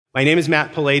My name is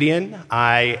Matt Palladian.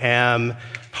 I am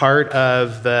part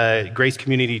of the Grace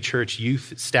Community Church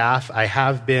youth staff. I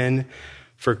have been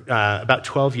for about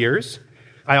 12 years.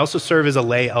 I also serve as a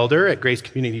lay elder at Grace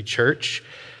Community Church.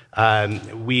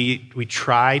 We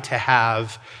try to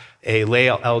have a lay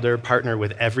elder partner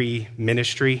with every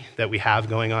ministry that we have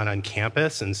going on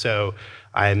campus, and so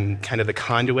I'm kind of the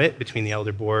conduit between the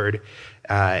elder board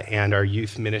and our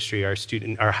youth ministry,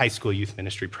 our high school youth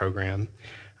ministry program,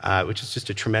 which is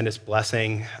just a tremendous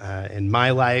blessing in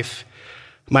my life.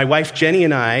 My wife, Jenny,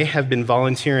 and I have been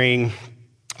volunteering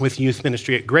with youth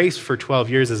ministry at Grace for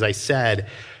 12 years, as I said,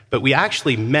 but we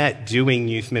actually met doing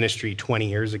youth ministry 20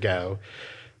 years ago,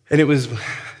 and it was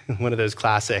one of those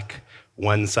classic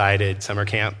one-sided summer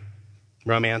camp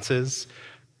romances.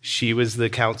 She was the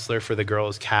counselor for the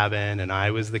girls' cabin, and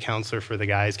I was the counselor for the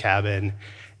guys' cabin,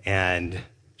 and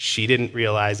she didn't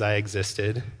realize I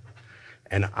existed,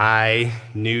 and I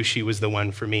knew she was the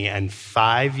one for me. And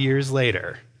 5 years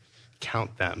later,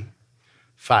 count them,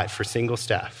 5 for single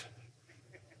staff,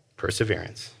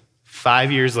 perseverance.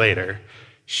 5 years later,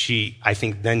 I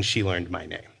think then she learned my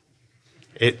name.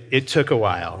 It took a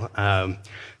while.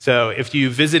 So if you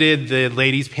visited the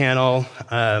ladies' panel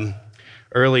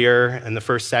earlier in the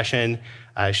first session,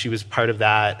 she was part of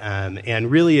that.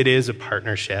 And really it is a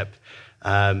partnership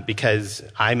because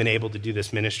I'm enabled to do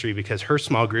this ministry because her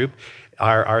small group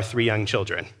are our 3 young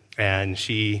children. And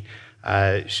she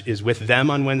is with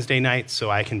them on Wednesday nights, so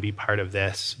I can be part of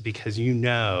this because you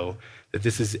know that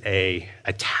this is a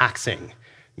taxing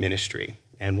ministry.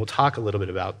 And we'll talk a little bit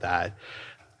about that.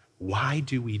 Why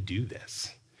do we do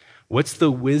this? What's the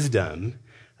wisdom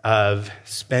of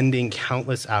spending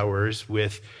countless hours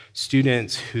with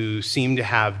students who seem to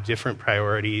have different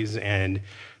priorities and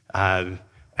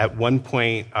at one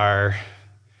point are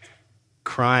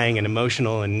crying and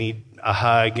emotional and need a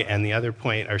hug, and the other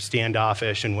point are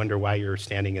standoffish and wonder why you're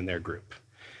standing in their group,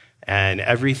 and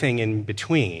everything in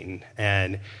between.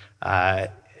 And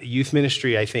youth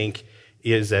ministry, I think,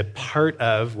 is a part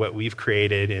of what we've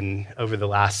created over the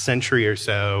last century or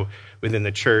so within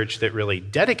the church that really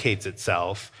dedicates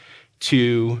itself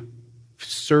to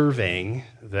serving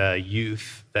the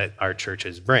youth that our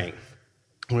churches bring.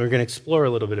 And we're going to explore a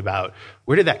little bit about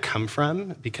where did that come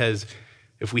from, because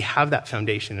if we have that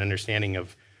foundation and understanding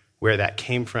of where that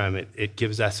came from, it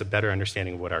gives us a better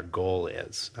understanding of what our goal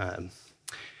is.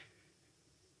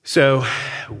 So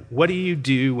what do you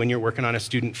do when you're working on a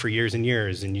student for years and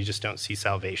years and you just don't see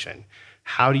salvation?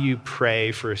 How do you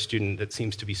pray for a student that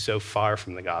seems to be so far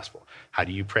from the gospel? How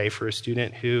do you pray for a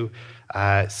student who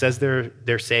says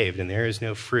they're saved and there is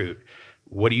no fruit?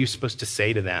 What are you supposed to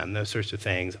say to them? Those sorts of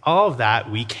things. All of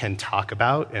that we can talk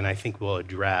about, and I think we'll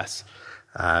address.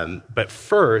 But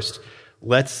first,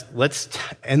 let's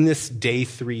end this day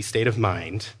 3 state of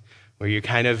mind where you're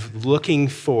kind of looking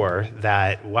for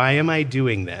that, why am I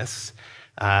doing this?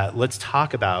 Let's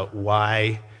talk about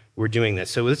why we're doing this.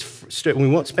 So we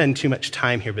won't spend too much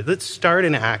time here, but let's start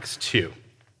in Acts 2.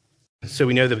 So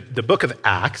we know the book of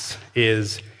Acts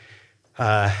is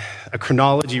a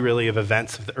chronology, really, of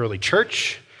events of the early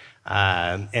church.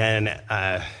 And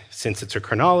since it's a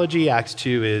chronology, Acts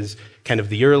 2 is kind of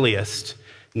the earliest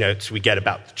notes we get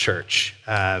about the church.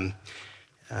 And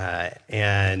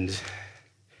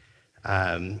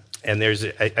there's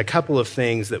a couple of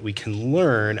things that we can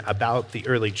learn about the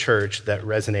early church that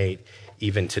resonate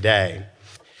even today.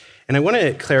 And I want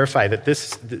to clarify that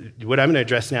what I'm going to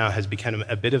address now has become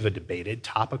a bit of a debated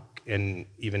topic in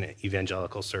even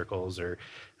evangelical circles or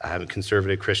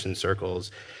conservative Christian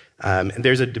circles. And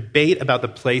there's a debate about the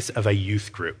place of a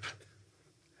youth group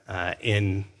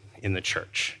in the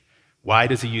church. Why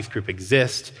does a youth group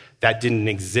exist? That didn't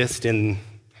exist in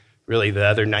really the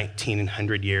other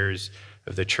 1900 years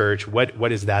of the church.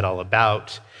 What is that all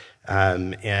about?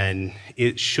 And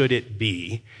should it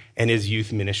be, and is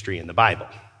youth ministry in the Bible?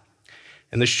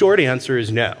 And the short answer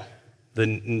is no. The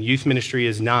youth ministry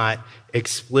is not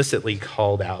explicitly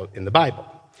called out in the Bible.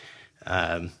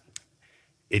 The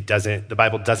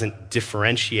Bible doesn't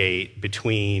differentiate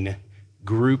between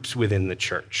groups within the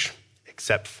church,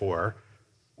 except for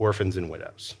orphans and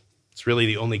widows. It's really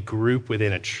the only group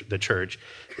within the church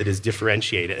that is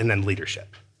differentiated, and then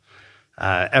leadership.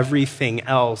 Everything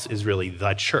else is really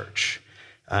the church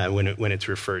when it's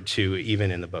referred to,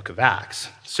 even in the book of Acts.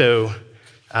 So,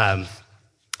 and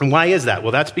why is that?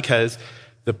 Well, that's because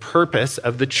the purpose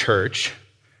of the church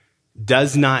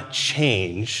does not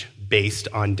change based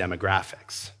on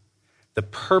demographics. The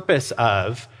purpose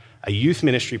of a youth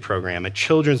ministry program, a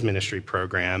children's ministry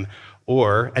program,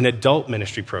 or an adult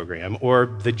ministry program, or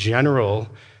the general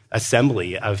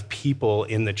assembly of people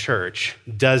in the church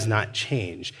does not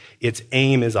change. Its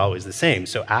aim is always the same.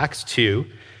 So Acts 2,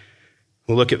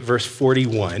 we'll look at verse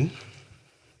 41.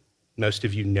 Most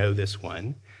of you know this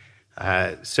one.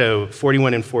 So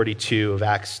 41 and 42 of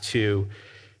Acts 2.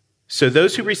 So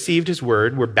those who received his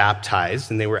word were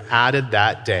baptized, and they were added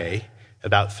that day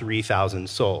about 3,000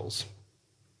 souls.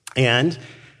 And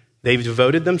they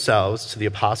devoted themselves to the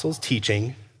apostles'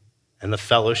 teaching and the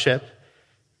fellowship,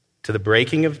 to the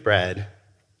breaking of bread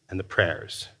and the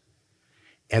prayers.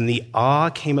 And the awe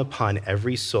came upon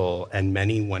every soul, and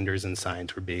many wonders and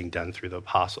signs were being done through the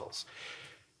apostles.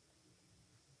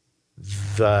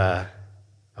 The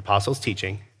apostles'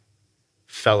 teaching,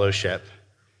 fellowship,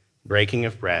 breaking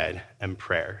of bread, and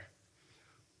prayer.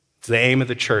 It's the aim of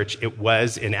the church. It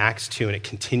was in Acts 2, and it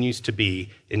continues to be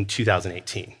in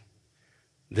 2018.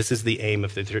 This is the aim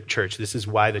of the church. This is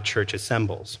why the church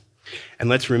assembles. And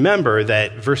let's remember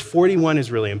that verse 41 is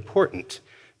really important.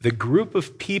 The group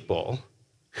of people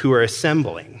who are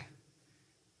assembling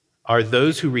are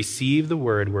those who receive the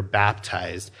word, were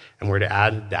baptized, and were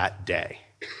added that day.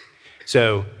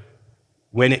 So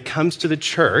when it comes to the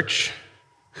church,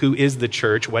 who is the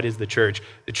church? What is the church?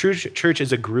 The church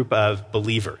is a group of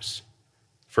believers,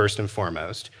 first and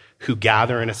foremost, who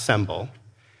gather and assemble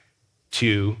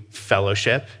to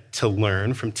fellowship, to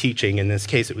learn from teaching. In this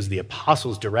case, it was the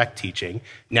apostles' direct teaching.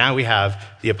 Now we have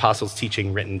the apostles'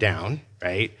 teaching written down,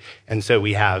 right? And so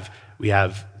we have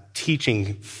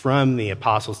teaching from the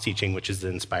apostles' teaching, which is the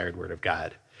inspired word of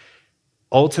God.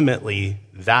 Ultimately,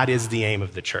 that is the aim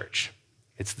of the church.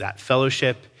 It's that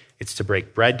fellowship. It's to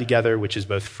break bread together, which is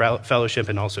both fellowship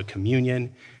and also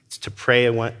communion. It's to pray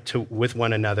with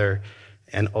one another,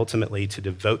 and ultimately to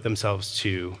devote themselves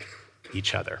to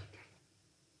each other.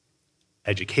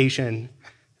 Education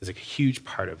is a huge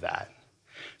part of that.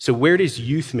 So where does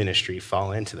youth ministry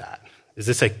fall into that? Is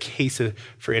this a case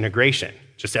for integration?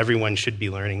 Just everyone should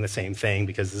be learning the same thing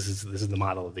because this is the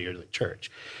model of the early church.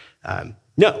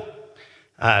 No,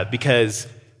 because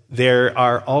there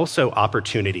are also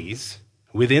opportunities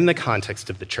within the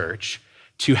context of the church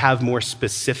to have more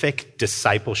specific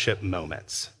discipleship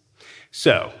moments.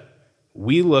 So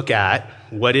we look at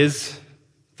what is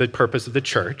the purpose of the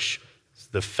church,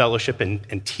 the fellowship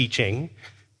and teaching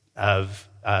of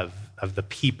the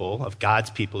people, of God's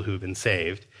people who have been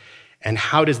saved. And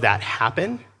how does that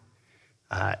happen?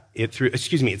 It's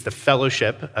the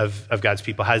fellowship of God's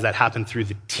people. How does that happen? Through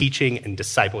the teaching and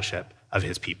discipleship of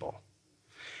his people.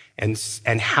 And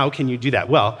how can you do that?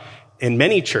 Well, in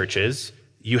many churches,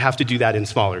 you have to do that in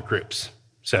smaller groups.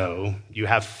 So you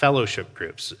have fellowship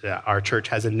groups. Our church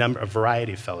has a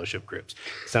variety of fellowship groups.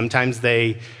 Sometimes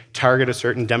they target a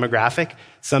certain demographic.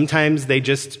 Sometimes they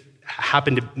just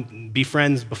happen to be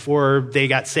friends before they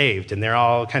got saved, and they're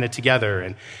all kind of together.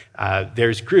 And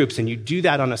there's groups, and you do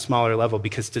that on a smaller level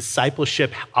because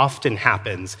discipleship often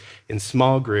happens in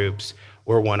small groups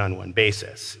or one-on-one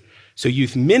basis. So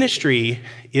youth ministry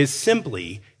is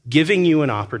simply giving you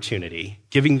an opportunity,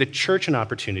 giving the church an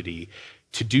opportunity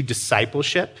to do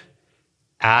discipleship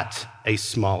at a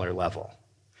smaller level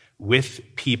with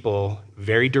people,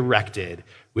 very directed,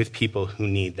 with people who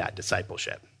need that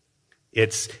discipleship.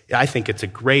 I think it's a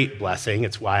great blessing.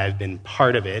 It's why I've been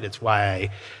part of it. It's why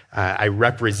I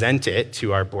represent it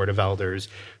to our board of elders,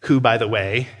 who, by the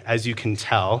way, as you can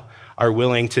tell, are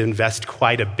willing to invest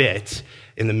quite a bit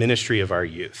in the ministry of our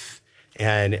youth.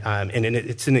 And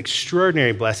it's an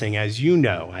extraordinary blessing. As you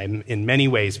know, I'm in many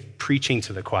ways preaching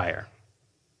to the choir.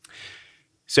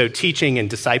 So teaching and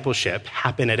discipleship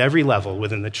happen at every level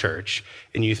within the church,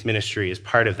 and youth ministry is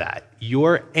part of that.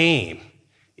 Your aim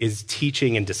is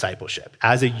teaching and discipleship.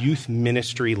 As a youth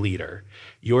ministry leader,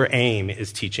 your aim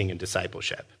is teaching and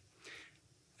discipleship.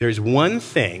 There's one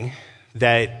thing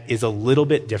that is a little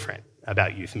bit different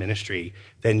about youth ministry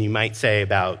than you might say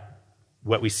about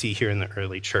what we see here in the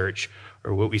early church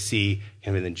or what we see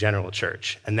in the general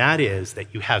church, and that is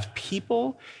that you have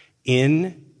people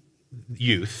in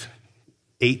youth,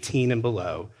 18 and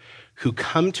below, who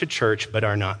come to church but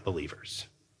are not believers.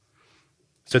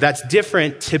 So that's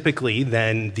different typically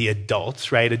than the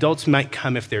adults, right? Adults might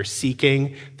come if they're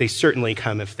seeking. They certainly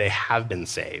come if they have been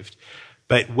saved.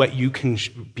 But what you can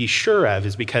be sure of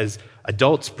is because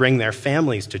adults bring their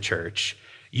families to church,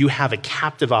 you have a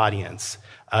captive audience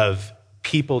of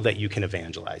people that you can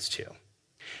evangelize to.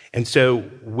 And so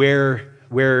where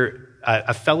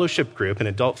a fellowship group, an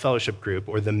adult fellowship group,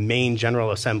 or the main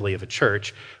general assembly of a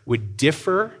church would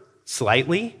differ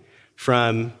slightly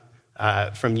from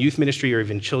youth ministry or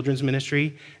even children's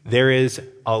ministry, there is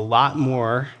a lot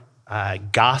more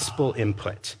gospel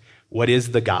input, What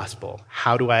is the gospel?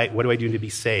 What do I do to be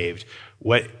saved?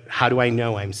 How do I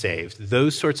know I'm saved?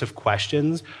 Those sorts of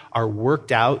questions are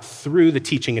worked out through the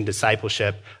teaching and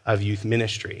discipleship of youth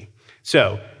ministry.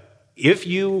 So if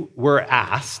you were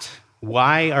asked,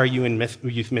 why are you in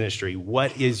youth ministry?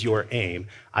 What is your aim?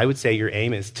 I would say your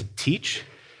aim is to teach,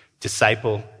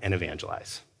 disciple, and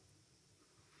evangelize.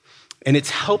 And it's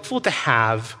helpful to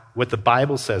have what the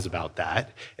Bible says about that.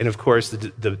 And of course,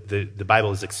 the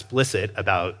Bible is explicit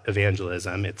about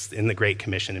evangelism. It's in the Great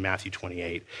Commission in Matthew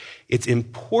 28. It's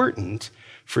important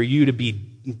for you to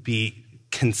be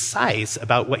concise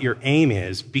about what your aim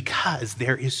is, because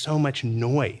there is so much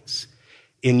noise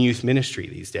in youth ministry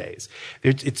these days.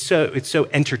 It's so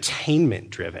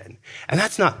entertainment driven. And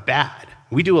that's not bad.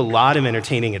 We do a lot of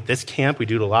entertaining at this camp. We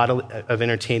do a lot of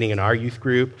entertaining in our youth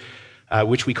group,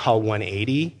 which we call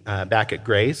 180 back at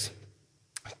Grace.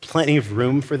 Plenty of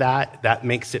room for that. That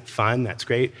makes it fun. That's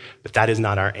great. But that is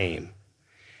not our aim.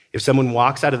 If someone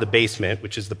walks out of the basement,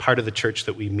 which is the part of the church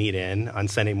that we meet in on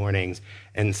Sunday mornings,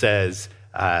 and says,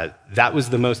 that was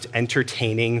the most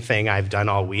entertaining thing I've done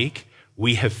all week,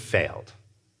 we have failed.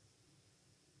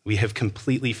 We have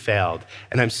completely failed.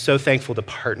 And I'm so thankful to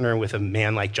partner with a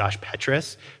man like Josh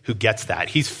Petrus, who gets that.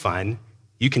 He's fun.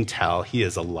 You can tell he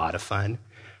is a lot of fun.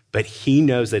 But he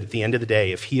knows that at the end of the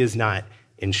day, if he is not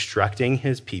instructing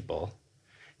his people,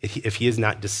 if he is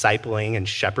not discipling and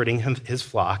shepherding his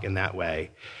flock in that way,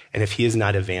 and if he is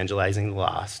not evangelizing the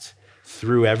lost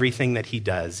through everything that he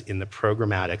does in the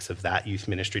programmatics of that youth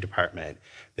ministry department,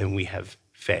 then we have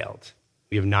failed.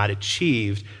 We have not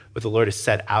achieved what the Lord has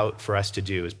set out for us to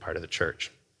do as part of the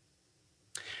church.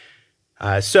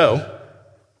 So,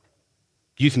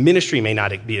 youth ministry may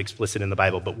not be explicit in the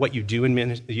Bible, but what you do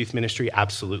in youth ministry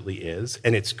absolutely is,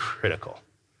 and it's critical.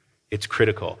 It's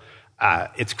critical.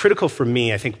 It's critical for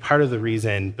me. I think part of the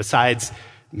reason, besides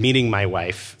meeting my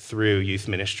wife through youth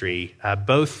ministry,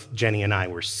 both Jenny and I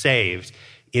were saved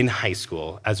in high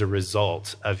school as a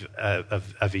result of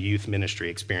a youth ministry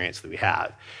experience that we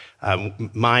had.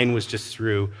 Mine was just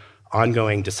through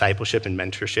ongoing discipleship and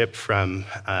mentorship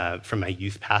from my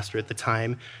youth pastor at the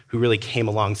time, who really came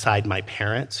alongside my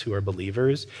parents, who are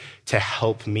believers, to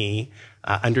help me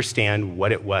understand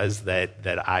what it was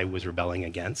that I was rebelling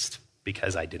against,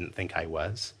 because I didn't think I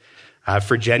was.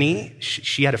 For Jenny,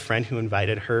 she had a friend who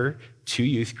invited her to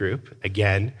youth group.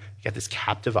 Again, you got this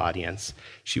captive audience.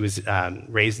 She was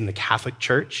raised in the Catholic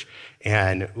Church,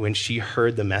 and when she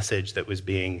heard the message that was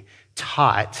being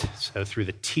taught, so through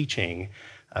the teaching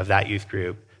of that youth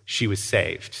group, she was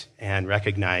saved and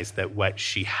recognized that what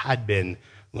she had been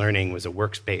learning was a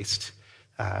works-based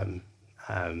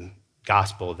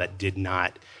gospel that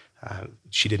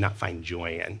she did not find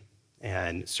joy in,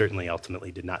 and certainly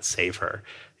ultimately did not save her.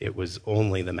 It was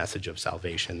only the message of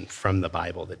salvation from the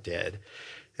Bible that did.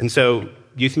 And so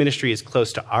youth ministry is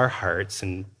close to our hearts,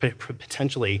 and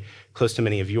potentially close to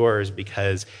many of yours,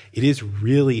 because it is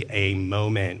really a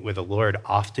moment where the Lord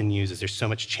often uses, there's so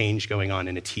much change going on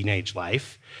in a teenage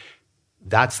life.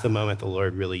 That's the moment the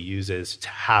Lord really uses to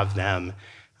have them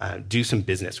do some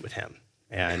business with him.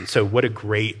 And so what a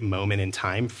great moment in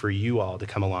time for you all to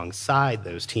come alongside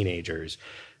those teenagers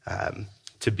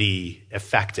to be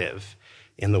effective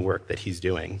in the work that he's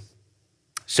doing.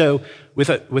 So with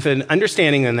an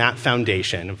understanding and that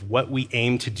foundation of what we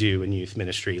aim to do in youth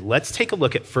ministry, let's take a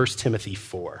look at 1 Timothy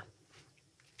 4.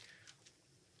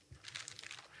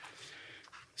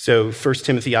 So 1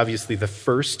 Timothy, obviously the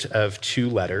first of two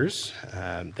letters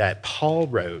that Paul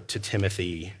wrote to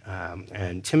Timothy.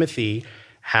 And Timothy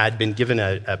had been given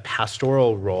a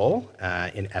pastoral role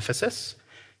in Ephesus,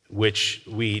 which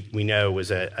we know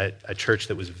was a church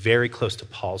that was very close to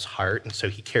Paul's heart. And so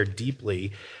he cared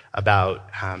deeply about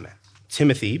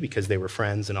Timothy because they were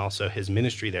friends, and also his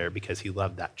ministry there because he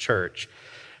loved that church.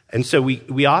 And so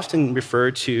we often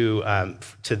refer to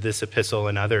this epistle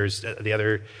and others, the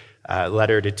other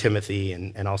letter to Timothy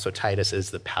and also Titus,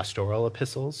 as the pastoral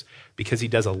epistles, because he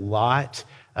does a lot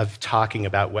of talking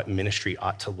about what ministry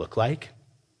ought to look like.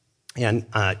 And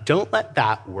don't let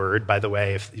that word, by the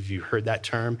way, if you heard that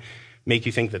term, make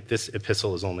you think that this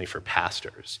epistle is only for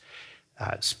pastors.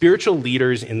 Spiritual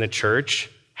leaders in the church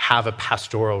have a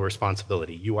pastoral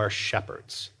responsibility. You are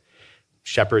shepherds.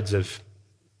 Shepherds of,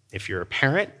 if you're a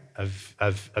parent, of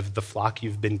the flock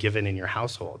you've been given in your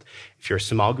household. If you're a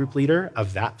small group leader,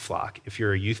 of that flock. If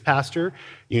you're a youth pastor,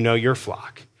 you know your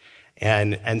flock.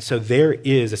 And so there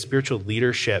is a spiritual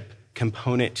leadership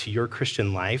component to your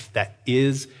Christian life that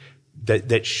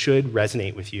should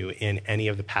resonate with you in any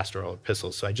of the pastoral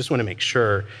epistles. So I just want to make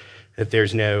sure that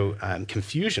there's no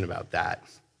confusion about that.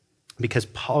 because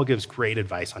Paul gives great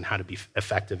advice on how to be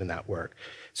effective in that work.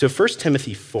 So 1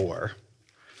 Timothy 4,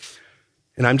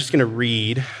 and I'm just going to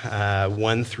read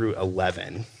 1 through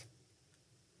 11.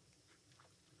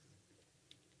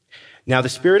 Now the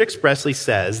Spirit expressly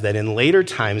says that in later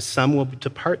times some will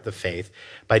depart the faith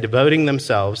by devoting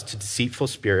themselves to deceitful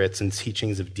spirits and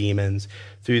teachings of demons,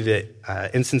 through the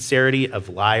insincerity of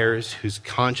liars whose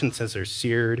consciences are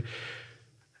seared,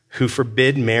 who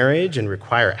forbid marriage and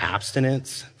require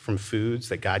abstinence from foods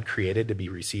that God created to be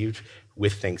received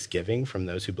with thanksgiving from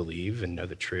those who believe and know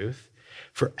the truth.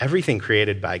 For everything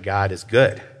created by God is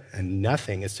good, and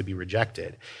nothing is to be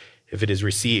rejected if it is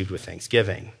received with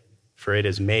thanksgiving, for it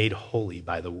is made holy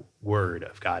by the word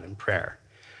of God in prayer.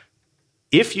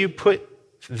 If you put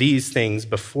these things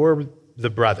before the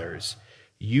brothers,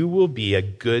 you will be a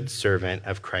good servant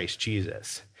of Christ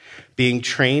Jesus, being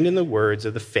trained in the words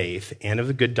of the faith and of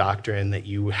the good doctrine that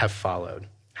you have followed,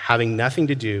 having nothing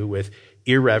to do with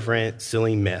irreverent,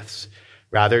 silly myths.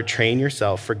 Rather, train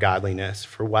yourself for godliness,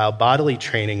 for while bodily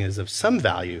training is of some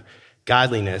value,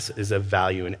 godliness is of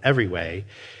value in every way,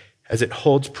 as it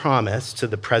holds promise to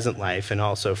the present life and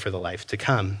also for the life to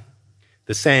come.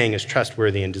 The saying is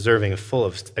trustworthy and deserving of full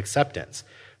acceptance.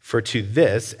 For to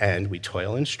this end we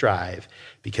toil and strive,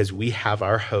 because we have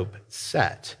our hope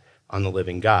set on the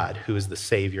living God, who is the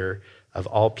Savior of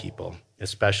all people,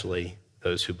 especially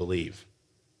those who believe.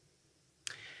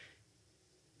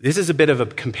 This is a bit of a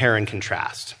compare and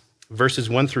contrast. Verses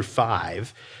 1 through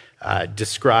 5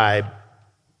 describe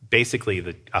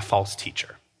basically a false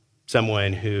teacher,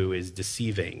 someone who is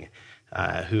deceiving,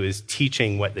 who is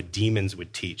teaching what the demons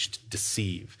would teach, to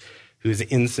deceive, who is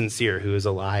insincere, who is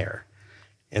a liar.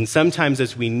 And sometimes,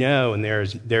 as we know, and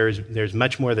there's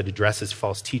much more that addresses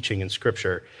false teaching in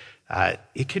Scripture,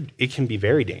 it can be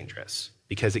very dangerous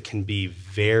because it can be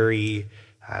very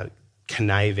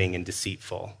conniving and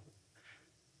deceitful.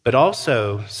 But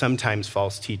also, sometimes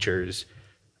false teachers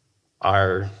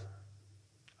are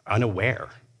unaware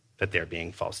that they're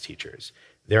being false teachers.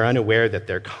 They're unaware that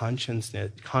their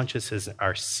consciences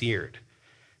are seared.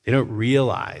 They don't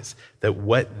realize that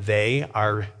what they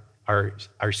are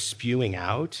spewing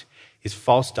out is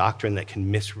false doctrine that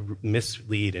can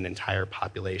mislead an entire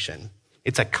population.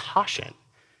 It's a caution.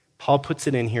 Paul puts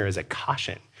it in here as a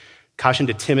caution. Caution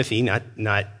to Timothy, not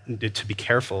to be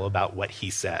careful about what he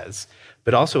says,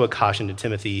 but also a caution to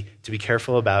Timothy to be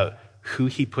careful about who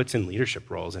he puts in leadership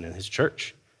roles in his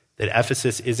church. That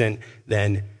Ephesus isn't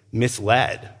then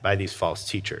misled by these false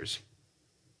teachers.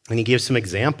 And he gives some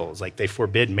examples, like they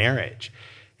forbid marriage.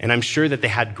 And I'm sure that they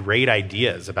had great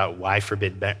ideas about why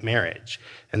forbid marriage.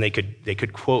 And they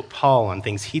could quote Paul on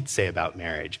things he'd say about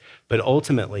marriage. But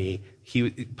ultimately,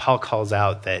 Paul calls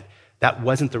out that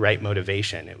wasn't the right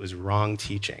motivation. It was wrong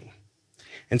teaching.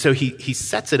 And so he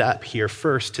sets it up here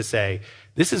first to say,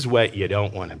 this is what you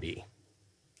don't want to be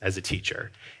as a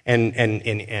teacher. And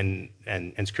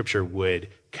Scripture would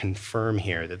confirm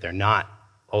here that they are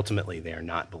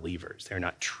not believers. They're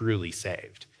not truly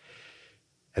saved.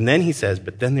 And then he says,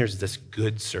 but then there's this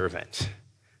good servant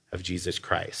of Jesus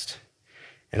Christ.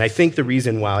 And I think the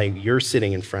reason why you're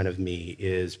sitting in front of me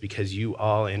is because you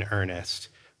all in earnest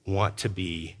want to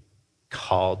be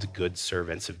called good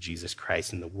servants of Jesus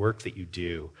Christ in the work that you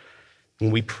do.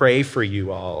 And we pray for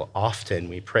you all often.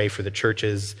 We pray for the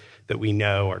churches that we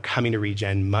know are coming to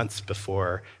Regen months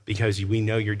before, because we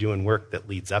know you're doing work that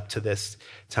leads up to this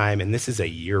time. And this is a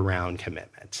year-round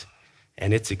commitment.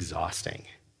 And it's exhausting.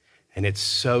 And it's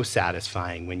so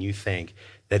satisfying when you think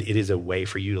that it is a way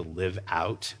for you to live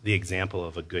out the example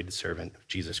of a good servant of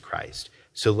Jesus Christ.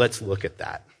 So let's look at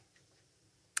that.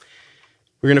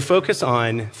 We're going to focus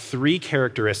on three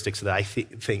characteristics that I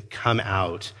think come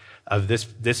out of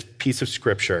this piece of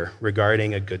Scripture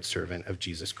regarding a good servant of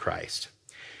Jesus Christ.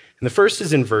 And the first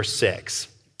is in verse 6.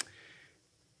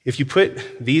 If you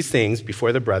put these things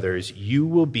before the brothers, you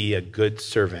will be a good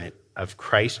servant of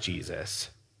Christ Jesus.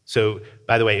 So,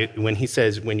 by the way, when he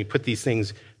says, when you put these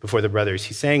things before the brothers,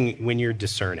 he's saying when you're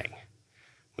discerning,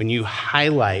 when you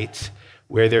highlight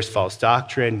where there's false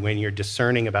doctrine, when you're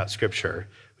discerning about Scripture,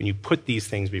 when you put these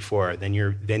things before, then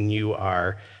you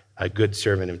are a good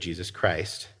servant of Jesus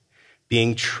Christ,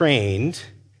 being trained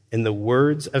in the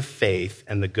words of faith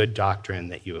and the good doctrine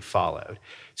that you have followed.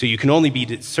 So you can only be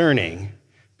discerning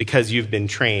because you've been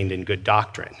trained in good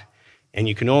doctrine. And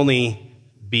you can only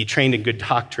be trained in good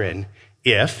doctrine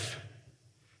if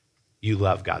you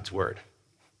love God's word.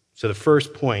 So the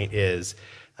first point is,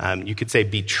 you could say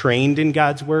be trained in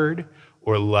God's word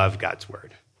or love God's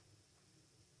word.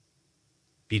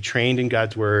 Be trained in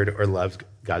God's word or love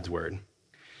God's word.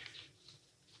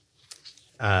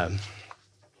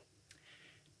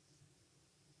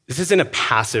 This isn't a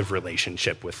passive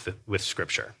relationship with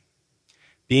Scripture.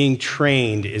 Being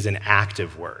trained is an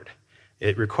active word.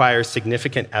 It requires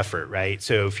significant effort, right?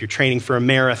 So if you're training for a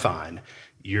marathon,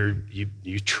 you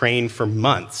train for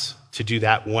months to do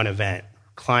that one event,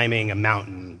 climbing a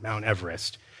mountain, Mount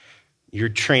Everest. You're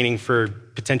training for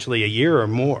potentially a year or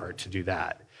more to do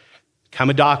that. Become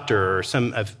a doctor or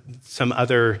some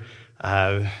other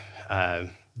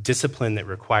discipline that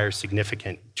requires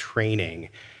significant training.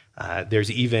 There's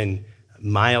even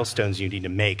milestones you need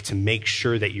to make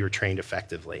sure that you're trained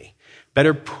effectively.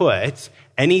 Better put,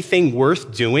 anything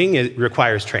worth doing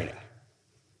requires training.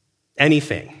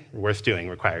 Anything worth doing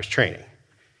requires training.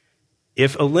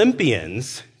 If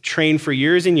Olympians train for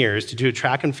years and years to do a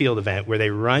track and field event where they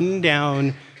run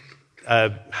down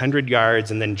 100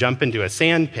 yards and then jump into a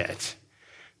sand pit,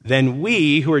 then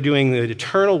we, who are doing the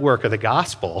eternal work of the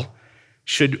gospel,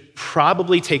 should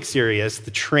probably take serious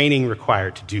the training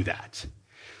required to do that.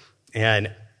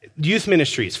 And youth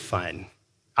ministry is fun.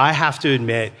 I have to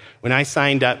admit, when I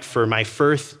signed up for my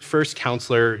first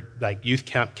counselor, like youth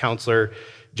counselor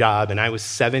job, and I was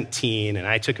 17, and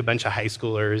I took a bunch of high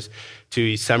schoolers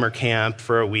to summer camp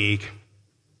for a week,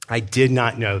 I did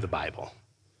not know the Bible.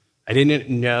 I didn't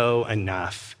know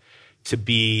enough to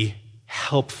be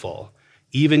helpful,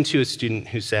 even to a student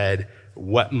who said,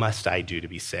 "What must I do to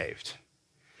be saved?"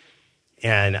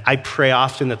 And I pray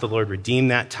often that the Lord redeem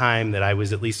that time, that I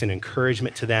was at least an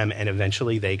encouragement to them, and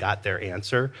eventually they got their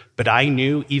answer. But I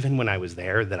knew, even when I was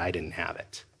there, that I didn't have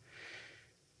it.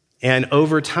 And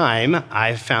over time,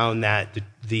 I found that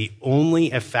the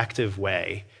only effective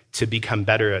way to become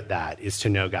better at that is to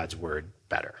know God's word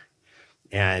better.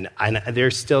 And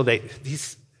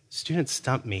these students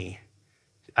stump me.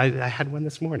 I had one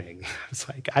this morning. I was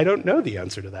like, I don't know the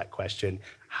answer to that question.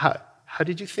 How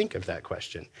did you think of that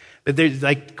question? But there's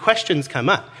questions come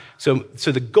up. So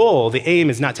the aim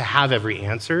is not to have every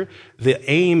answer. The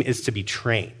aim is to be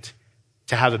trained,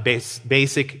 to have a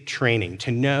basic training,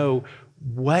 to know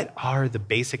what are the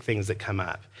basic things that come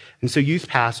up. And so youth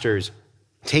pastors,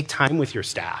 take time with your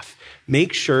staff.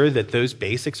 Make sure that those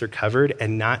basics are covered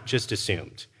and not just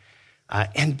assumed.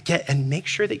 And make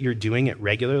sure that you're doing it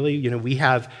regularly. You know, we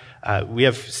have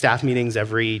staff meetings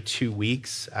every 2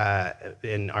 weeks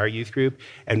in our youth group,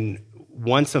 and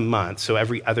once a month, so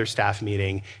every other staff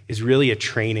meeting is really a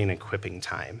training and equipping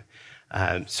time,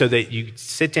 so that you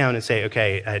sit down and say,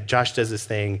 okay, Josh does this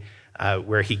thing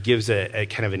where he gives a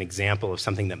kind of an example of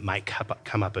something that might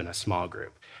come up in a small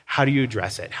group. How do you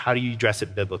address it? How do you address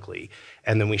it biblically?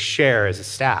 And then we share as a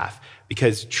staff,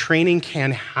 because training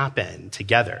can happen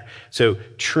together. So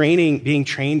being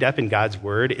trained up in God's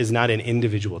word is not an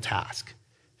individual task.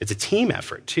 It's a team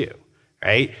effort too,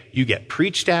 right? You get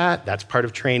preached at, that's part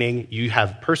of training. You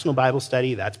have personal Bible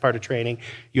study, that's part of training.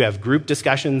 You have group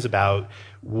discussions about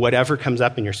whatever comes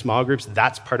up in your small groups,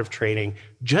 that's part of training.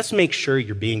 Just make sure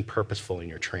you're being purposeful in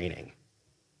your training.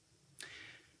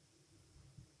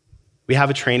 We have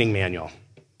a training manual.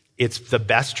 It's the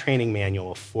best training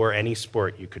manual for any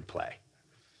sport you could play.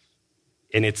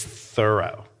 And it's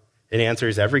thorough. It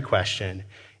answers every question.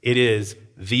 It is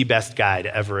the best guide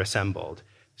ever assembled.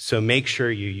 So make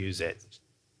sure you use it.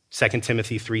 2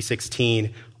 Timothy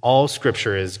 3:16, all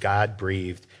scripture is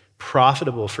God-breathed,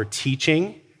 profitable for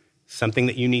teaching, something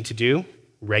that you need to do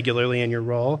regularly in your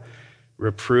role,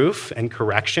 reproof and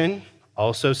correction,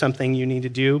 also something you need to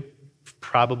do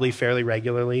probably fairly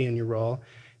regularly in your role,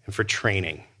 and for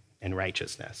training in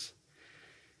righteousness.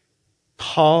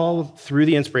 Paul, through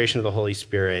the inspiration of the Holy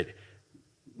Spirit,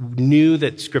 knew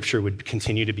that Scripture would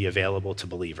continue to be available to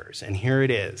believers. And here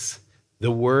it is.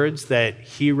 The words that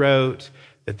he wrote,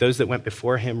 that those that went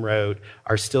before him wrote,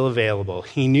 are still available.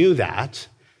 He knew that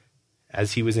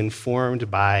as he was informed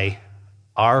by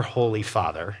our Holy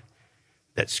Father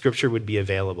that Scripture would be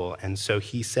available. And so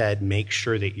he said, make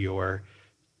sure that you're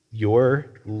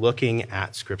looking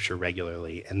at Scripture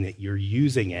regularly and that you're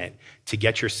using it to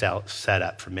get yourself set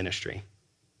up for ministry.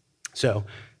 So,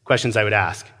 questions I would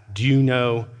ask: do you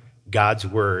know God's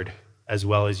word as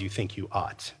well as you think you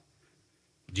ought?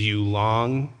 Do you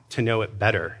long to know it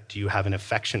better? Do you have an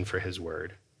affection for his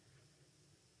word?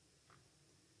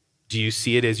 Do you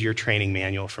see it as your training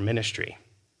manual for ministry?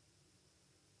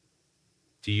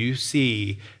 Do you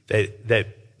see that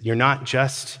you're not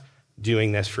just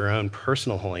doing this for your own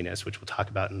personal holiness, which we'll talk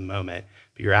about in a moment,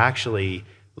 but you're actually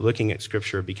looking at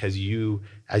Scripture because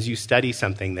as you study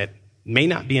something that may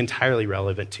not be entirely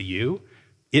relevant to you,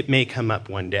 it may come up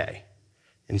one day.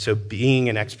 And so being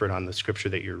an expert on the Scripture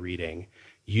that you're reading,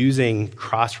 using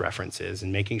cross-references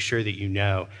and making sure that you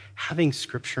know, having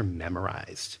Scripture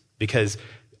memorized, because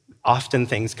often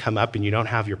things come up and you don't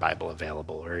have your Bible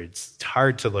available, or it's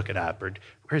hard to look it up, or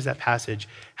where's that passage?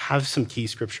 Have some key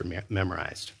scripture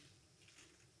memorized.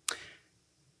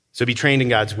 So be trained in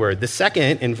God's word. The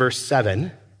second, in verse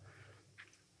 7,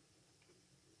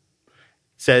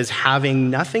 says, having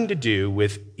nothing to do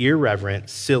with irreverent,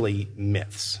 silly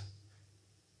myths.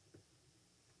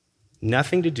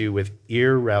 Nothing to do with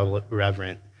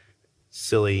irreverent,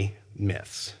 silly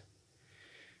myths.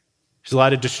 There's a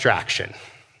lot of distraction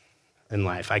in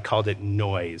life. I called it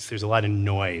noise. There's a lot of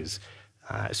noise,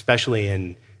 especially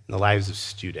in the lives of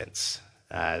students.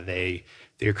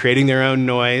 They're creating their own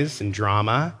noise and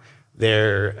drama. They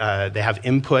have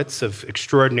inputs of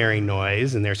extraordinary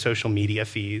noise in their social media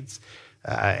feeds,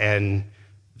 and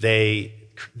they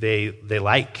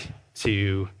like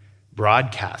to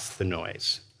broadcast the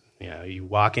noise. You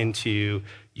walk into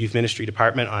youth ministry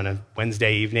department on a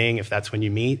Wednesday evening, if that's when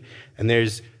you meet, and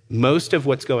there's most of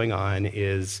what's going on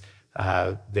is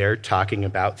they're talking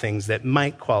about things that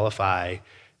might qualify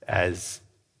as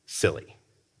silly.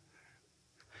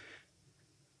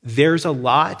 There's a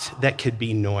lot that could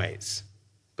be noise,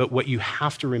 but what you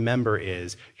have to remember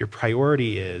is your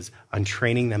priority is on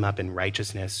training them up in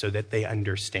righteousness so that they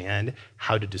understand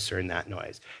how to discern that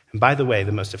noise. And by the way,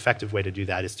 the most effective way to do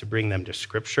that is to bring them to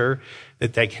scripture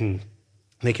that they can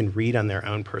read on their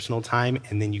own personal time,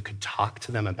 and then you could talk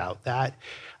to them about that,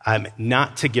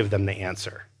 not to give them the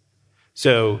answer.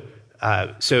 So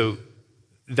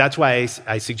that's why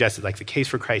I suggested, like, the Case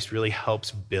for Christ really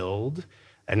helps build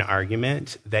an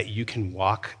argument that you can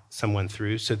walk someone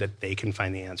through so that they can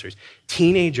find the answers.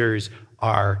 Teenagers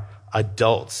are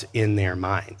adults in their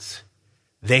minds.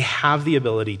 They have the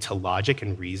ability to logic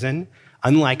and reason,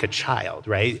 unlike a child,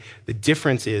 right? The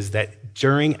difference is that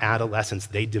during adolescence,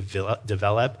 they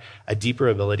develop a deeper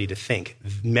ability to think.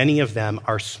 Many of them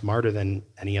are smarter than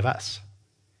any of us.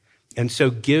 And so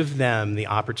give them the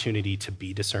opportunity to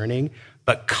be discerning,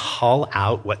 but call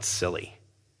out what's silly.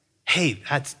 Hey,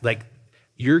 that's like,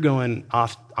 you're going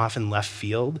off in left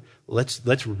field.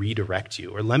 Let's redirect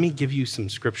you. Or let me give you some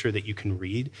scripture that you can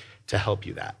read to help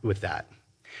you with that.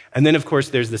 And then, of course,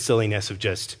 there's the silliness of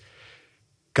just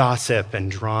gossip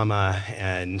and drama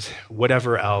and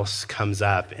whatever else comes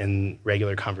up in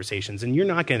regular conversations. And you're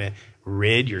not going to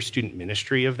rid your student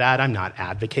ministry of that. I'm not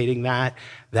advocating that.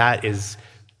 That is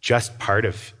just part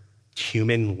of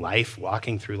human life,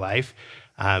 walking through life.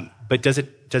 But does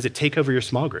it take over your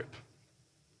small group?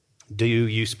 Do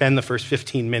you spend the first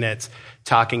 15 minutes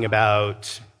talking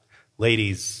about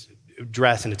ladies'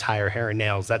 dress and attire, hair and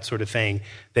nails, that sort of thing,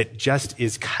 that just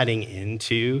is cutting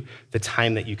into the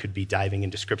time that you could be diving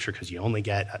into scripture because you only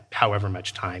get however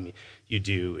much time you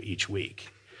do each week?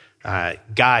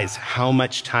 Guys, how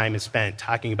much time is spent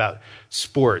talking about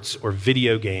sports or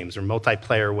video games or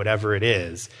multiplayer, whatever it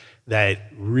is, that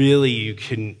really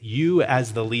you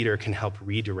as the leader can help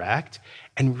redirect,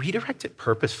 and redirect it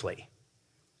purposefully.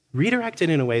 Redirect it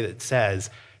in a way that says,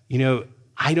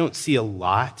 I don't see a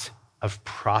lot of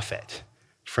profit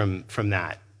from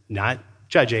that. Not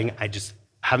judging, I just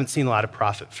haven't seen a lot of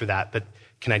profit for that, but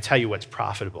can I tell you what's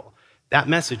profitable? That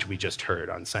message we just heard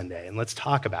on Sunday, and let's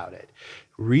talk about it.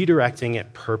 Redirecting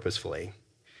it purposefully.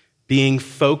 Being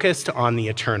focused on the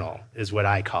eternal is what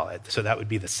I call it. So that would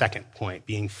be the second point,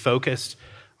 being focused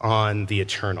on the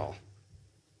eternal.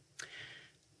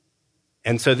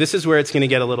 And so this is where it's going to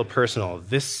get a little personal.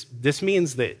 This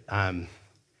means that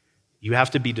you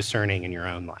have to be discerning in your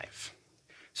own life.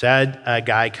 So I had a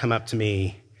guy come up to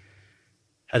me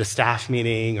at a staff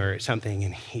meeting or something,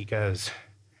 and he goes,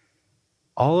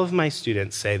 all of my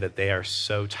students say that they are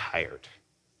so tired.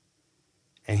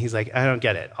 And he's like, I don't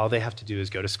get it. All they have to do is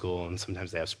go to school, and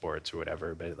sometimes they have sports or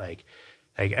whatever. But like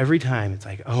every time it's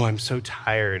like, oh, I'm so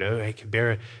tired. Oh, I can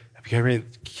barely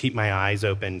keep my eyes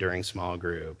open during small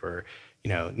group. Or,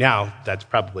 now that's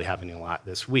probably happening a lot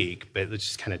this week. But let's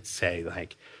just kind of say,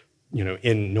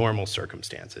 in normal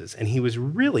circumstances. And he was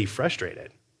really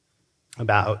frustrated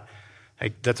about,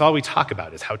 that's all we talk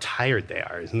about is how tired they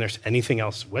are. Isn't there anything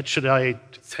else? What should I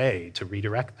say to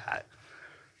redirect that?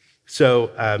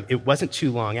 So it wasn't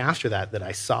too long after that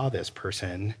I saw this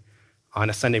person on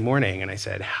a Sunday morning, and I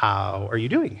said, how are you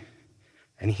doing?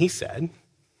 And he said,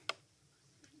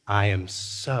 I am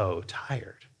so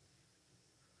tired.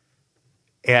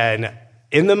 And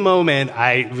in the moment,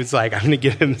 I was like, I'm going to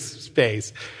give him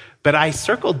space. But I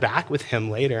circled back with him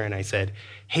later, and I said,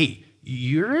 hey,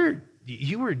 you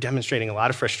were demonstrating a lot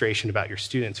of frustration about your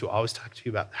students who always talk to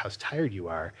you about how tired you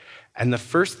are. And the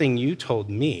first thing you told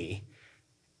me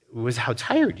was how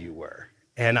tired you were.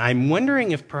 And I'm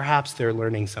wondering if perhaps they're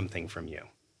learning something from you.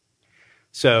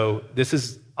 So this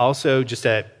is also just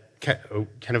a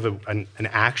kind of an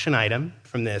action item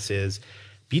from this is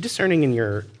be discerning in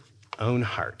your own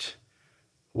heart.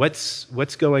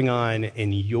 What's going on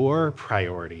in your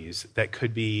priorities that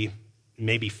could be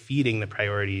maybe feeding the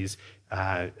priorities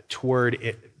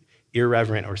toward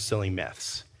irreverent or silly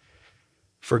myths?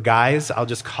 For guys, I'll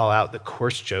just call out that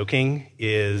coarse joking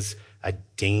is a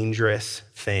dangerous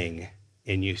thing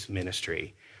in youth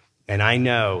ministry. And I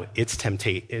know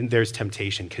there's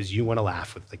temptation because you want to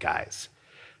laugh with the guys.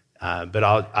 But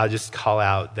I'll just call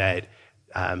out that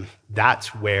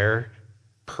that's where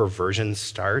perversion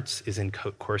starts, is in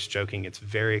coarse joking. It's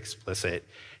very explicit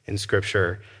in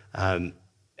Scripture.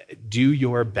 Do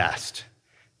your best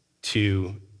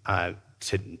to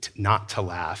not to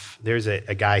laugh. There's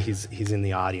a guy, he's in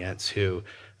the audience, who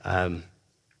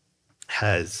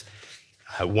has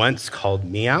once called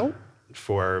me out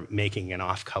for making an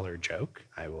off-color joke,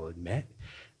 I will admit.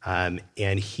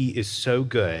 And he is so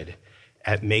good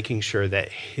at making sure that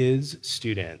his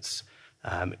students,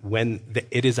 when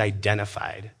it is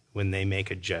identified when they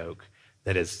make a joke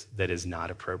that is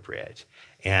not appropriate.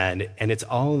 And it's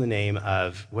all in the name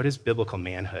of what is biblical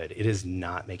manhood? It is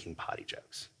not making potty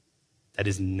jokes. That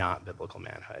is not biblical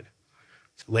manhood.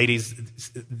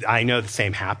 Ladies, I know the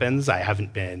same happens. I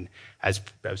haven't been as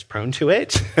prone to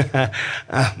it,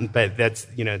 but that's,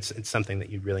 it's something that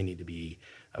you really need to be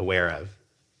aware of.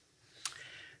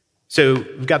 So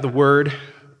we've got the word,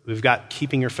 we've got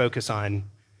keeping your focus on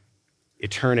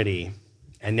eternity,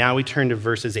 and now we turn to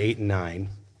verses 8 and 9.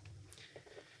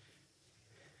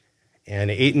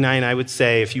 And 8 and 9, I would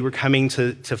say, if you were coming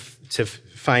to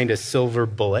find a silver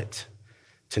bullet,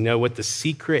 to know what the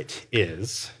secret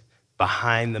is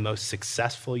behind the most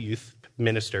successful youth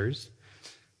ministers,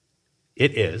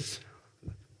 it is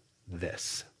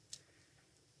this.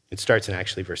 It starts in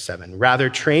actually verse 7. Rather,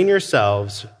 train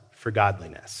yourselves for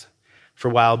godliness. For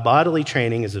while bodily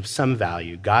training is of some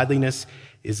value, godliness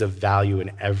is of value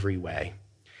in every way,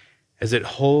 as it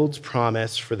holds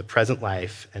promise for the present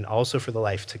life and also for the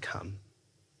life to come.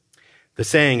 The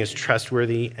saying is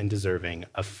trustworthy and deserving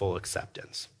of full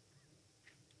acceptance.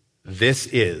 This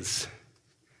is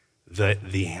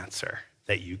the answer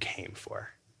that you came for.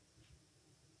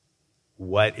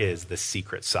 What is the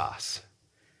secret sauce?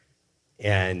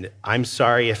 And I'm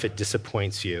sorry if it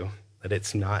disappoints you that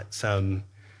it's not something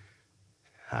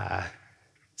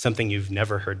you've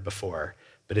never heard before,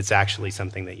 but it's actually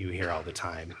something that you hear all the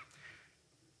time.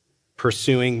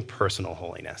 Pursuing personal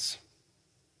holiness.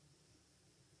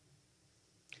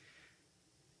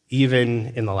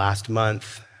 Even in the last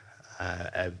month,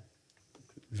 a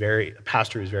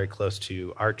pastor who's very close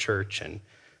to our church and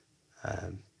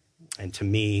to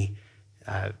me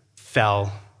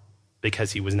fell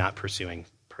because he was not pursuing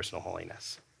personal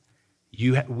holiness.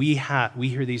 We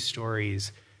hear these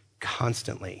stories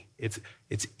constantly.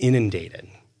 It's inundated,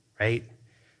 right?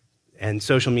 And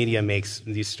social media makes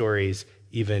these stories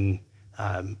even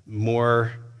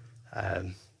more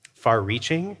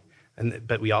far-reaching,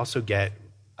 but we also get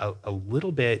a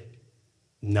little bit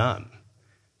numb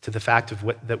to the fact of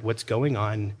what's going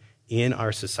on in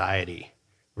our society,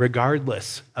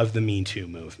 regardless of the Me Too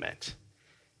movement,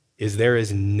 is there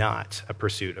is not a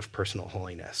pursuit of personal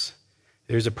holiness.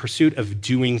 There's a pursuit of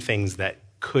doing things that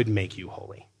could make you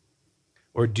holy,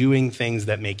 or doing things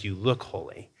that make you look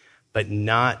holy, but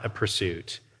not a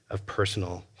pursuit of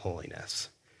personal holiness.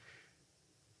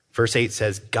 Verse 8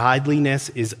 says, godliness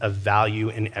is of value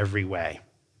in every way.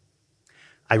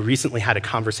 I recently had a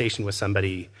conversation with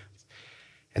somebody,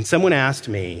 and someone asked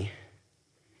me,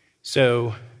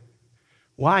 so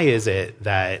why is it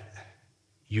that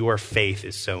your faith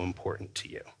is so important to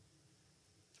you?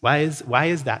 Why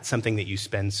is that something that you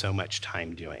spend so much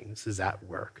time doing? This is at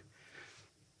work.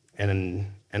 And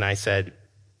I said,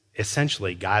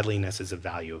 essentially, godliness is of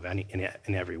value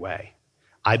in every way.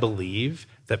 I believe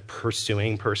that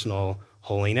pursuing personal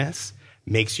holiness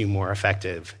makes you more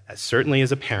effective, certainly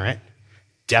as a parent,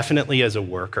 definitely as a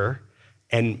worker,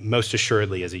 and most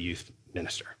assuredly as a youth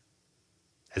minister,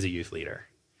 as a youth leader.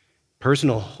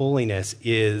 Personal holiness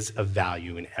is of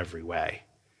value in every way.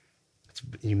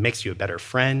 It makes you a better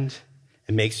friend.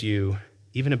 It makes you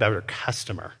even a better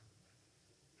customer,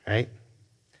 right?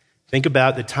 Think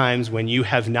about the times when you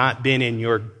have not been in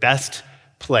your best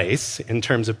place in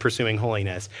terms of pursuing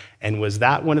holiness, and was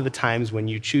that one of the times when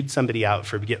you chewed somebody out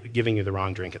for giving you the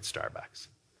wrong drink at Starbucks?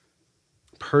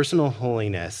 Personal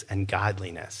holiness and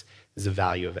godliness is of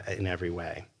value in every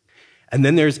way. And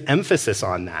then there's emphasis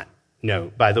on that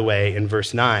note, by the way, in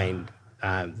verse 9.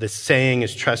 The saying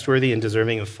is trustworthy and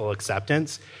deserving of full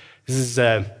acceptance. This is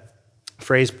a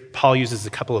phrase Paul uses a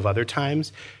couple of other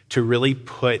times to really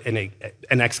put an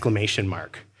exclamation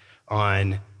mark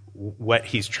on what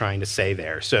he's trying to say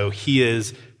there. So he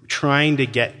is trying to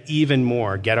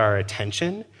get our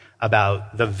attention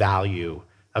about the value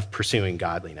of pursuing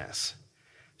godliness.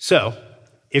 So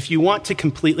if you want to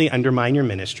completely undermine your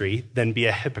ministry, then be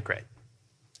a hypocrite.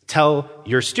 Tell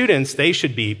your students they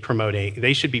should be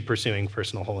pursuing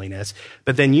personal holiness,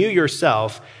 but then you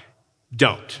yourself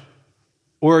don't.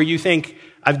 Or you think,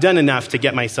 I've done enough to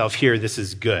get myself here, this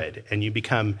is good. And you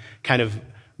become kind of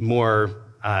more,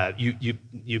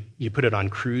 you put it on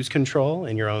cruise control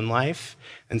in your own life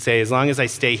and say, as long as I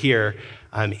stay here,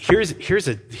 here's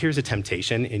a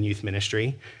temptation in youth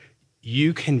ministry.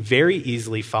 You can very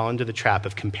easily fall into the trap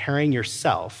of comparing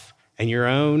yourself and your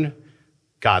own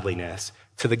godliness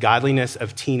to the godliness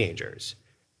of teenagers.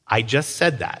 I just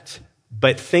said that,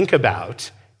 but think about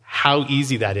how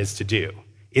easy that is to do.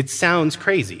 It sounds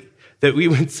crazy that we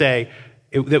would say,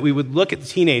 that we would look at the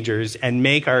teenagers and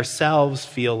make ourselves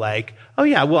feel like, oh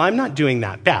yeah, well, I'm not doing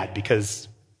that bad because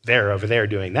they're over there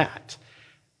doing that.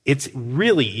 It's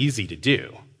really easy to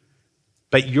do.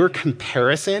 But your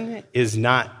comparison is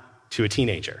not to a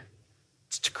teenager.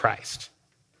 It's to Christ.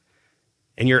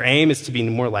 And your aim is to be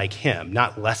more like him,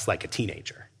 not less like a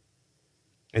teenager.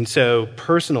 And so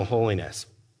personal holiness.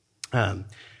 And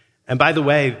by the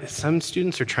way, some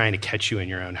students are trying to catch you in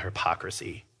your own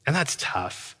hypocrisy. And that's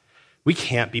tough. We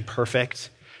can't be perfect.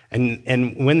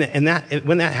 And when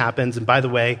that happens, and by the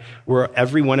way,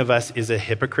 every one of us is a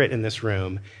hypocrite in this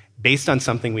room based on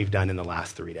something we've done in the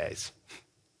last 3 days.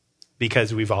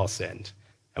 Because we've all sinned.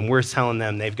 And we're telling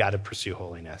them they've got to pursue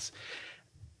holiness.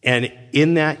 And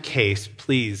in that case,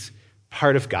 please,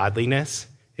 part of godliness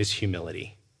is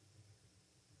humility.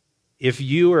 If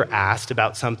you are asked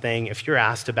about something, if you're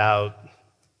asked about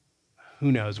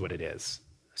who knows what it is,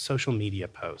 a social media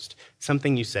post,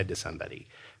 something you said to somebody,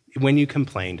 when you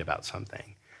complained about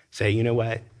something, say, you know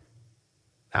what?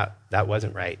 That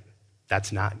wasn't right.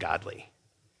 That's not godly.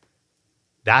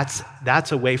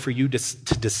 That's a way for you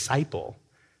to disciple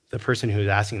the person who's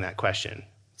asking that question.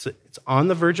 It's on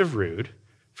the verge of rude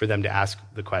for them to ask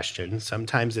the question.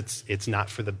 Sometimes it's not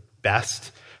from the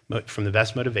best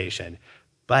motivation,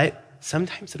 but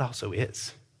sometimes it also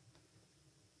is.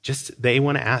 Just they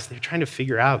want to ask. They're trying to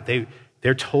figure out.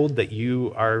 They're told that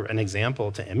you are an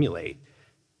example to emulate.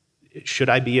 Should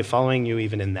I be following you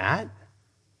even in that?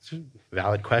 It's a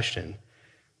valid question.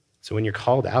 So when you're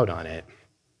called out on it,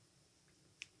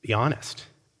 be honest.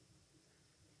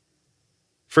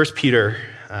 1 Peter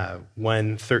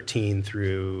 1:13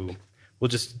 through, we'll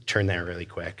just turn there really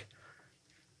quick.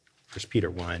 1 Peter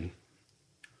 1.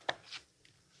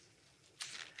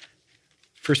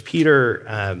 1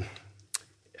 Peter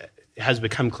has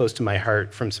become close to my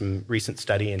heart from some recent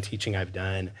study and teaching I've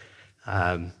done,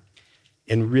 and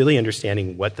really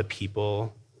understanding what the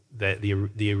people,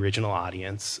 the original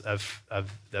audience of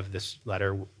this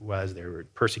letter was. They were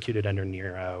persecuted under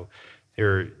Nero.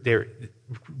 They're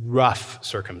rough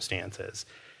circumstances.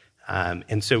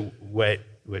 And so what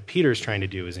Peter's trying to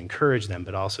do is encourage them,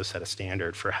 but also set a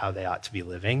standard for how they ought to be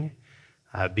living.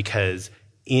 Because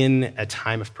in a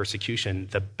time of persecution,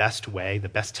 the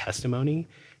best testimony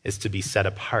is to be set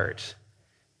apart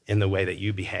in the way that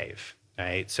you behave,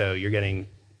 right? So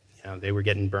they were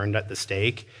getting burned at the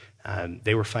stake.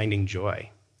 They were finding joy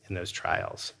in those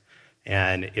trials.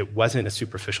 And it wasn't a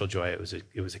superficial joy. It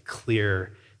was a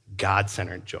clear,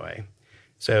 God-centered joy.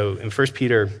 So in 1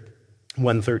 Peter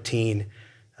 1:13,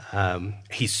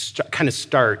 he kind of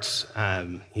starts,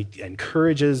 he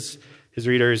encourages his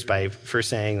readers by first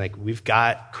saying, like, we've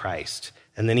got Christ.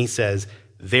 And then he says,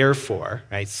 therefore,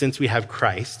 right, since we have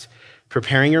Christ,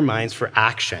 preparing your minds for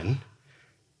action,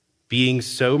 being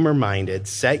sober-minded,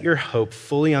 set your hope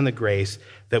fully on the grace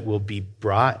that will be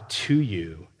brought to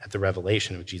you at the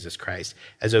revelation of Jesus Christ.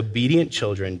 As obedient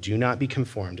children, do not be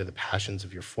conformed to the passions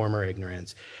of your former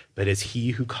ignorance, but as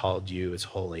he who called you is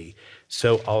holy,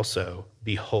 so also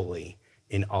be holy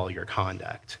in all your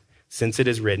conduct. Since it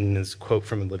is written, as a quote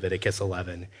from Leviticus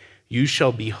 11, you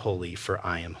shall be holy, for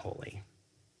I am holy.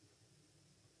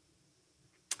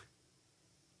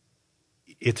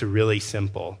 It's really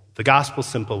simple. The gospel's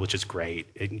simple, which is great.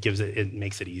 It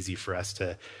makes it easy for us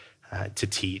to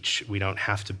teach. We don't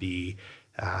have to be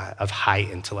of high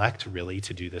intellect, really,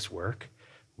 to do this work.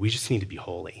 We just need to be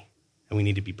holy, and we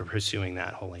need to be pursuing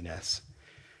that holiness.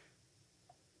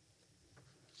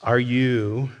 Are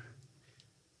you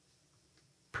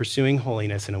pursuing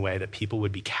holiness in a way that people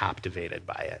would be captivated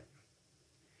by it?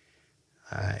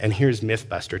 And here's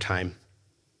Mythbuster time.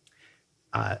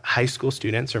 High school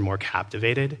students are more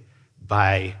captivated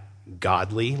by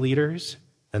godly leaders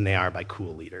than they are by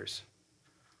cool leaders.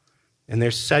 And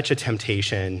there's such a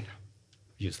temptation,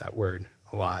 use that word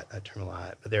a lot,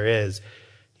 but there is,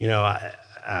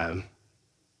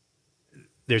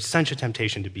 there's such a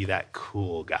temptation to be that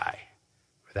cool guy,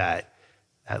 or that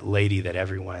lady that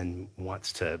everyone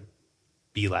wants to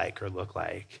be like or look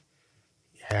like.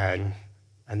 And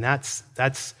that's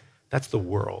the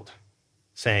world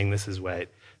saying this is what,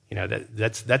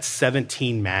 that's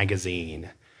 17 magazine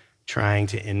trying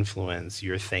to influence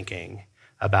your thinking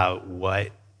about what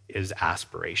is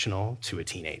aspirational to a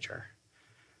teenager.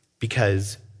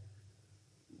 Because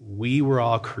we were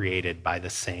all created by the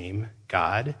same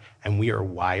God, and we are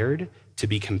wired to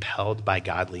be compelled by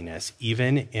godliness,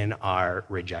 even in our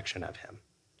rejection of him.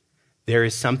 There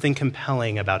is something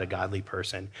compelling about a godly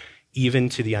person, even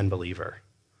to the unbeliever.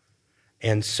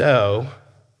 And so,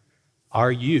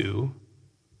 are you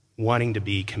wanting to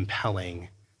be compelling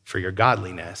for your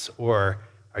godliness, or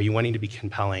are you wanting to be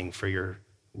compelling for your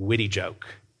witty joke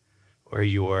or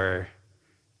your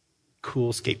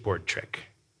cool skateboard trick?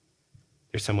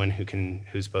 There's someone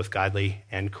who's both godly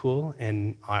and cool,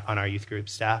 and on our youth group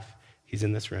staff, he's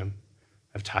in this room.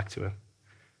 I've talked to him.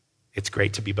 It's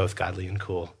great to be both godly and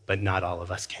cool, but not all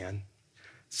of us can.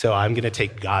 So I'm going to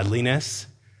take godliness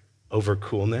over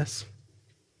coolness.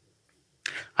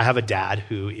 I have a dad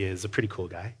who is a pretty cool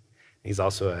guy. He's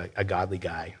also a godly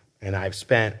guy, and I've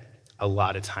spent a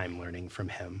lot of time learning from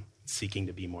him, seeking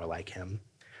to be more like him.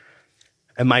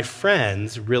 And my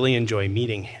friends really enjoy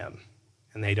meeting him,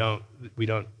 and we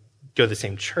don't go to the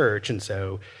same church, and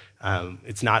so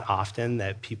it's not often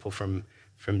that people from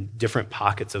different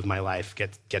pockets of my life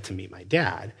get to meet my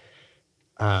dad.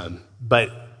 But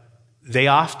they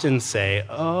often say,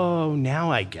 "Oh,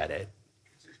 now I get it."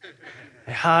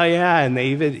 Oh yeah, and they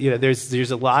even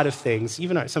there's a lot of things.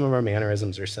 Even some of our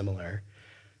mannerisms are similar.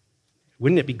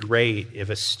 Wouldn't it be great if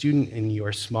a student in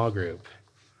your small group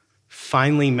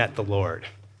finally met the Lord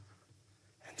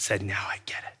and said, "Now I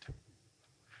get it.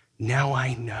 Now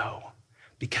I know,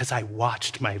 because I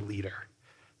watched my leader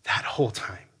that whole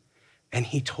time, and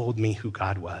he told me who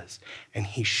God was, and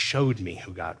he showed me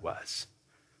who God was.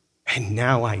 And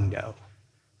now I know,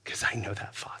 because I know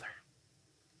that Father."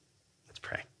 Let's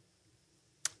pray.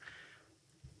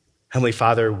 Heavenly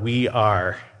Father, we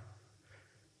are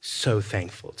so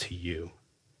thankful to you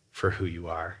for who you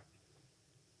are.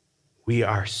 We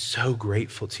are so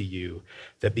grateful to you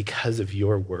that because of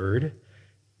your word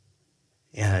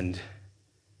and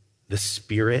the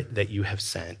Spirit that you have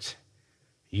sent,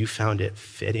 you found it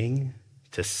fitting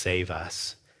to save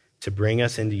us, to bring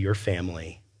us into your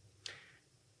family,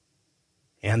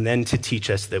 and then to teach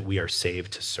us that we are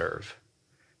saved to serve.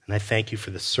 And I thank you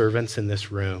for the servants in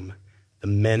this room, the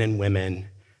men and women,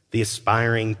 the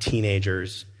aspiring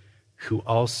teenagers who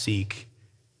all seek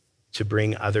to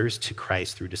bring others to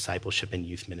Christ through discipleship and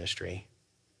youth ministry.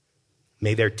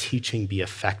 May their teaching be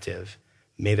effective.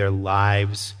 May their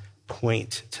lives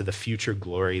point to the future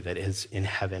glory that is in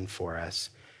heaven for us.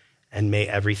 And may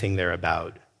everything they're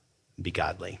about be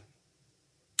godly.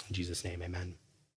 In Jesus' name, amen.